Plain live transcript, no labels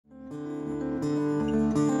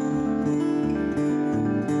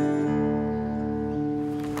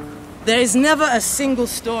There is never a single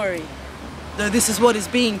story, though this is what is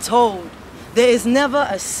being told. There is never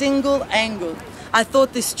a single angle. I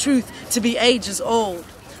thought this truth to be ages old.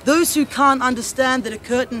 Those who can't understand that a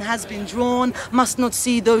curtain has been drawn must not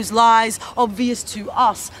see those lies obvious to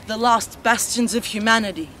us, the last bastions of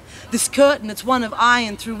humanity. This curtain, it's one of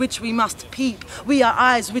iron through which we must peep. We are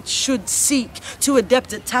eyes which should seek, too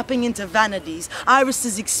adept at tapping into vanities.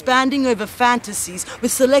 Irises expanding over fantasies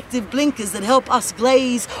with selective blinkers that help us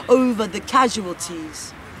glaze over the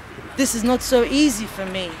casualties. This is not so easy for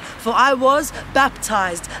me, for I was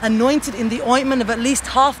baptized, anointed in the ointment of at least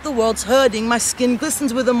half the world's herding. My skin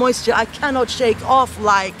glistens with a moisture I cannot shake off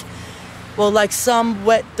like some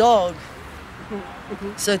wet dog.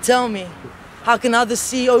 So tell me, how can others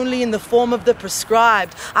see only in the form of the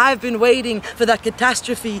prescribed? I've been waiting for that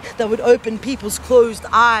catastrophe that would open people's closed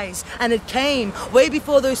eyes. And it came way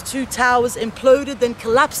before those two towers imploded, then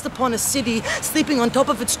collapsed upon a city, sleeping on top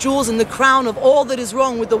of its jewels in the crown of all that is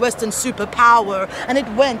wrong with the Western superpower. And it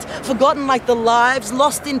went, forgotten like the lives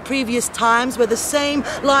lost in previous times, where the same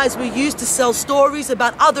lies were used to sell stories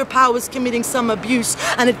about other powers committing some abuse.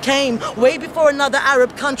 And it came way before another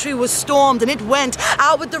Arab country was stormed, and it went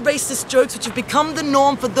out with the racist jokes which have become the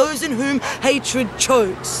norm for those in whom hatred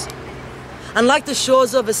chokes. And like the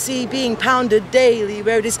shores of a sea being pounded daily,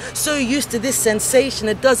 where it is so used to this sensation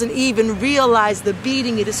it doesn't even realize the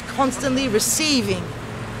beating it is constantly receiving,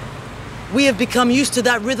 we have become used to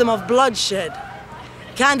that rhythm of bloodshed,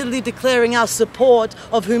 candidly declaring our support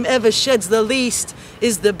of whomever sheds the least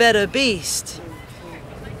is the better beast.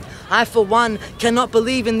 I, for one, cannot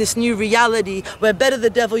believe in this new reality where better the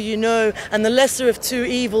devil you know and the lesser of two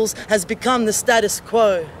evils has become the status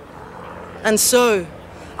quo. And so,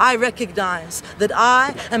 I recognize that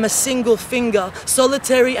I am a single finger,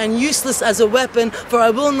 solitary and useless as a weapon, for I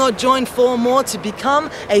will not join four more to become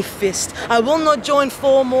a fist. I will not join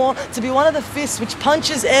four more to be one of the fists which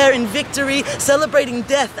punches air in victory, celebrating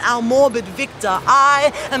death, our morbid victor.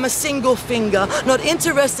 I am a single finger, not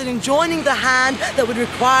interested in joining the hand that would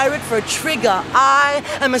require it for a trigger. I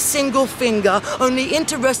am a single finger, only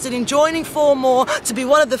interested in joining four more to be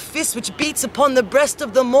one of the fists which beats upon the breast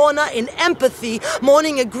of the mourner in empathy,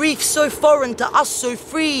 mourning a grief so foreign to us, so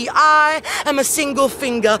free. I am a single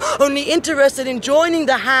finger, only interested in joining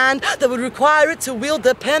the hand that would require it to wield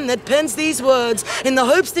the pen that pens these words, in the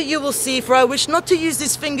hopes that you will see, for I wish not to use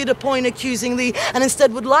this finger to point accusingly, and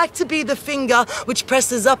instead would like to be the finger which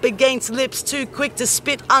presses up against lips too quick to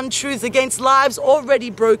spit untruth against lives already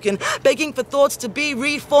broken, begging for thoughts to be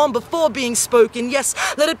reformed before being spoken. Yes,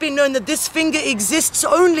 let it be known that this finger exists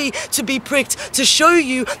only to be pricked, to show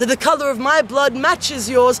you that the color of my blood matches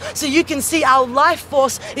yours, so you can see our life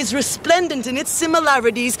force is resplendent in its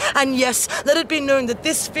similarities. And yes, let it be known that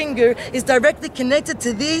this finger is directly connected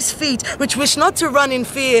to these feet, which wish not to run in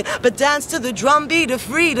fear, but dance to the drumbeat of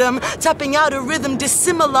freedom, tapping out a rhythm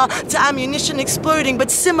dissimilar to ammunition exploding,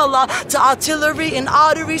 but similar to artillery in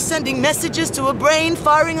arteries, sending messages to a brain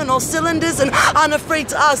firing on all cylinders and unafraid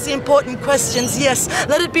to ask the important questions. Yes,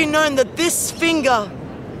 let it be known that this finger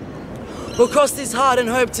will cross this heart and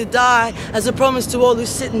hope to die as a promise to all who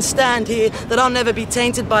sit and stand here that I'll never be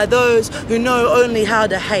tainted by those who know only how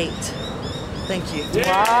to hate. Thank you.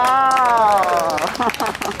 Wow.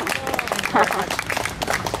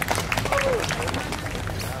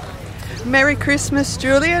 Merry Christmas,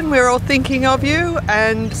 Julian. We're all thinking of you,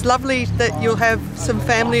 and it's lovely that you'll have some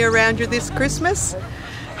family around you this Christmas.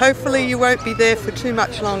 Hopefully you won't be there for too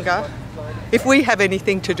much longer. If we have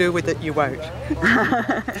anything to do with it, you won't.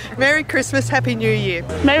 Merry Christmas, Happy New Year.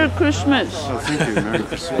 Merry Christmas. Oh, thank you. Merry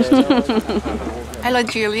Christmas. Hello,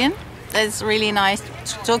 Julian. It's really nice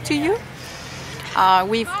to talk to you.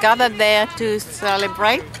 We've gathered there to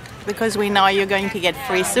celebrate because we know you're going to get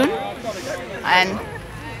free soon. And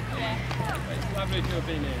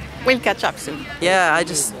we'll catch up soon. Yeah,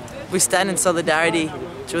 we stand in solidarity,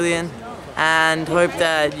 Julian, and hope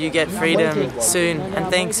that you get freedom soon. And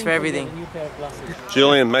thanks for everything.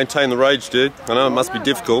 Julian, maintain the rage, dude. I know it must be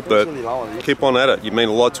difficult, but keep on at it. You mean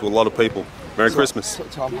a lot to a lot of people. Merry Christmas.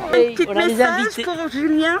 Un petit message pour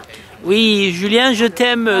Julien. Oui, Julien, je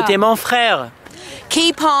t'aime, t'es mon frère.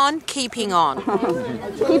 Keep on keeping on.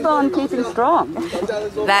 Keep on keeping strong.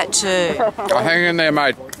 That too. Hang in there,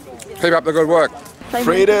 mate. Keep up the good work.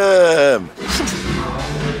 Freedom!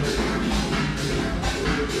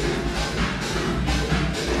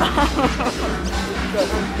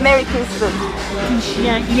 Merry Christmas.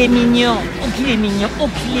 Chien, il est mignon. Oh, qu'il est mignon. Oh,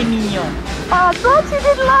 qu'il est mignon. I thought you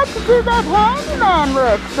didn't like to do that handyman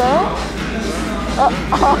work, sir.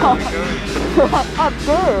 I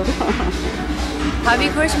did. Happy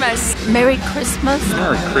Christmas. Merry Christmas.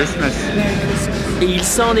 Merry Christmas. Merry Christmas. Ils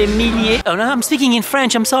sont des milliers. Oh no, I'm speaking in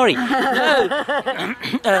French, I'm sorry. No.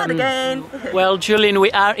 Not again. Well, Julian,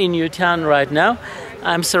 we are in your town right now.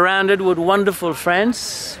 I'm surrounded with wonderful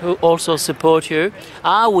friends who also support you,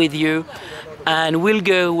 are with you, and will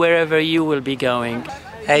go wherever you will be going.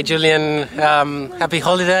 Hey Julian, happy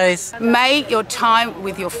holidays. May your time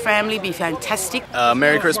with your family be fantastic.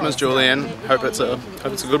 Merry Christmas, Julian. Hope it's a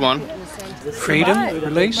good one. Freedom,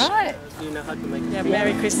 release. Right. Yeah,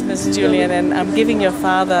 Merry Christmas, Julian, and I'm giving your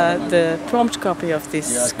father the prompt copy of this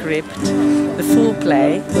script. The full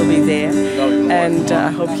play will be there, and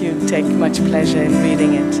I hope you take much pleasure in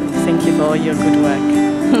reading it. Thank you for all your good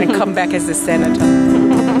work, and come back as a senator.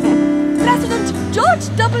 President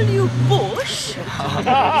George W. Bush,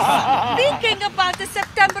 speaking about the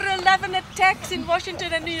September 11 attacks in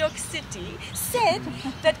Washington and New York City, said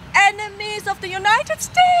that enemies of the United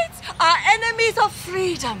States are enemies of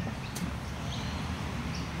freedom.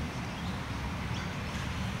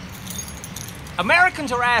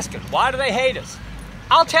 Americans are asking, why do they hate us?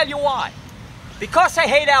 I'll tell you why. Because they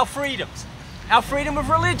hate our freedoms. Our freedom of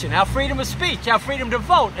religion, our freedom of speech, our freedom to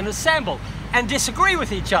vote and assemble and disagree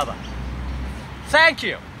with each other. Thank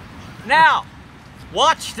you. Now,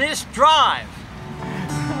 watch this drive.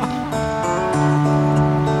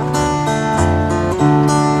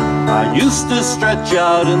 I used to stretch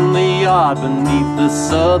out in the yard beneath the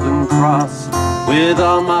Southern Cross, with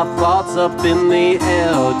all my thoughts up in the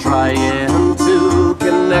air, trying to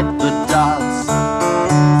connect the dots.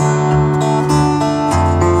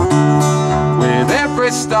 With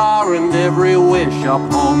every star and every wish I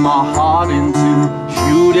poured my heart into,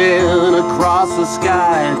 shooting across the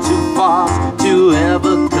sky, too far to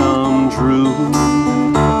ever come true.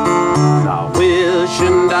 I wish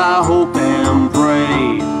and I hope and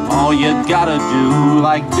pray, all you gotta do,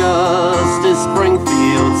 like Justice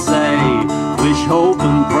Springfield say, wish, hope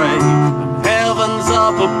and pray. Heaven's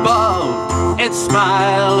up above, it's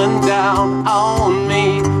smiling down on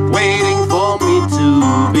me, waiting for me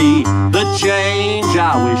to be the change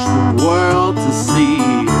I wish the world to see.